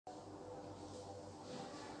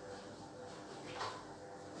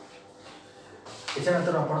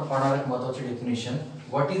त्याच्यानंतर आपण पाहणार एक महत्त्वाची definition.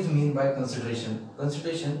 What is mean by consideration.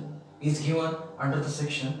 Consideration is given under the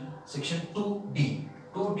section 2D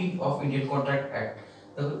of Indian Contract Act.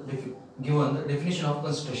 Given the definition of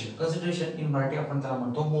consideration. Consideration in Marathi आपण त्याला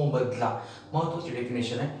म्हणतो मोबदला. महत्त्वाची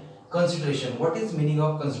डेफिनेशन आहे consideration. What is meaning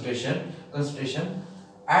of consideration? Consideration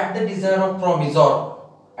at the desire of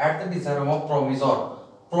promisor,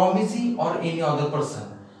 promisee or any other person.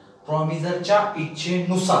 प्रॉमिसरच्या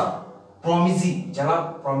इच्छेनुसार promisee ज्याला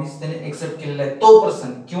promise त्याने accept केलेला आहे तो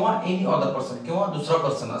पर्सन किंवा एनी अदर पर्सन किंवा दुसरा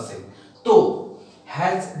पर्सन असेल तो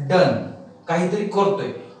हॅज डन काहीतरी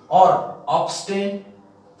करतोय और अब्स्टेन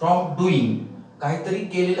फ्रॉम डुईंग काहीतरी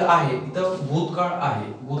केलेलं आहे. इथं भूतकाळ आहे,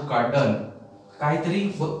 भूतकाळ डन काहीतरी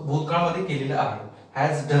भूतकाळामध्ये केलेलं आहे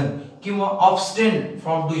हॅज डन किंवा अब्स्टेन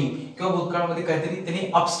फ्रॉम डुईंग किंवा भूतकाळामध्ये काहीतरी त्याने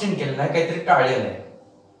अब्स्टेन केलेलं आहे काहीतरी टाळलेलं आहे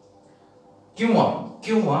किंवा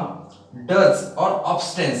डज और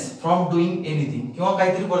अब्स्टेन्स फ्रॉम डुईंग एनिथिंग किंवा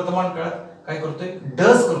काहीतरी वर्तमान काळात काय करतोय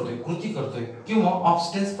डज करतोय कृती करतोय किंवा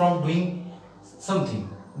अब्स्टेन्स फ्रॉम डुईंग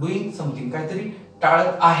समथिंग काहीतरी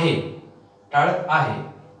टाळत आहे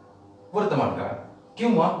वर्तमान काळात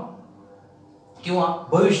किंवा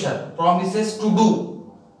भविष्यात प्रॉमिसेस टू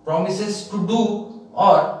डू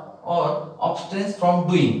और अब्स्टेन्स फ्रॉम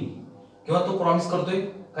डुईंग किंवा तो प्रॉमिस करतोय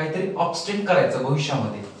काहीतरी अब्स्टेन करायचं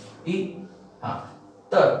भविष्यामध्ये.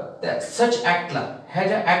 तर त्या सच ऍक्टला ह्या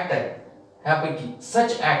ज्या ऍक्ट आहेत ह्यापैकी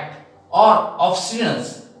सच ऍक्ट और ऑब्स्टिनन्स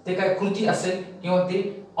ते काय कृती असेल किंवा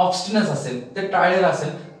ते ऑब्स्टिनन्स असेल ते टाळलेलं असेल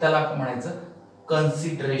त्याला म्हणायचं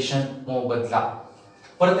कन्सिडरेशन मोबदला.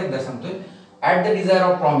 परत एकदा सांगतोय ऍट द डिझायर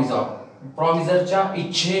ऑफ प्रॉमिसरच्या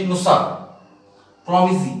इच्छेनुसार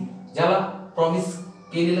प्रॉमिसी ज्याला प्रॉमिस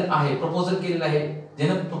केलेलं आहे प्रपोजल केलेलं आहे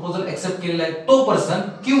ज्याने प्रपोजल एक्सेप्ट केलेला आहे तो पर्सन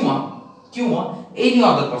किंवा एनी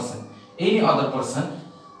अदर पर्सन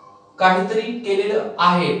काहीतरी केलेलं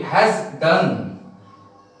आहे हॅज डन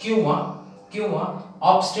किंवा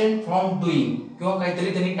अब्स्टेन फ्रॉम डुईंग किंवा काहीतरी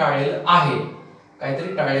त्यांनी टाळलेलं आहे at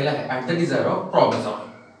the Dzire of promiser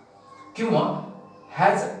किंवा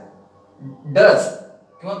हॅज डज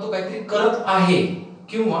किंवा तो काहीतरी करत आहे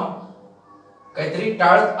किंवा काहीतरी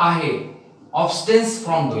टाळत आहे अब्स्टेन्स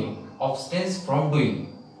फ्रॉम डुईंग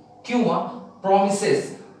किंवा प्रॉमिसेस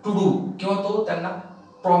टू डू किंवा तो त्यांना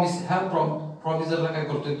प्रॉमिस ह्या प्रॉमिसरला काय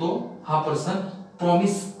करतोय तो हा पर्सन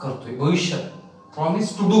प्रॉमिस करतोय भविष्यात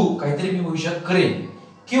प्रॉमिस टू डू काहीतरी मी भविष्यात करेन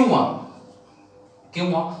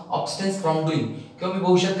किंवा अब्स्टेन्स फ्रॉम डुईंग किंवा मी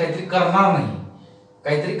भविष्यात काहीतरी करणार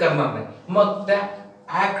नाही मग त्या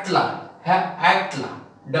ऍक्टला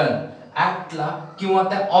किंवा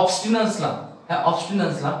त्या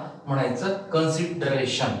ऑब्स्टिनन्सला म्हणायचं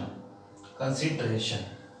कन्सिडरेशन.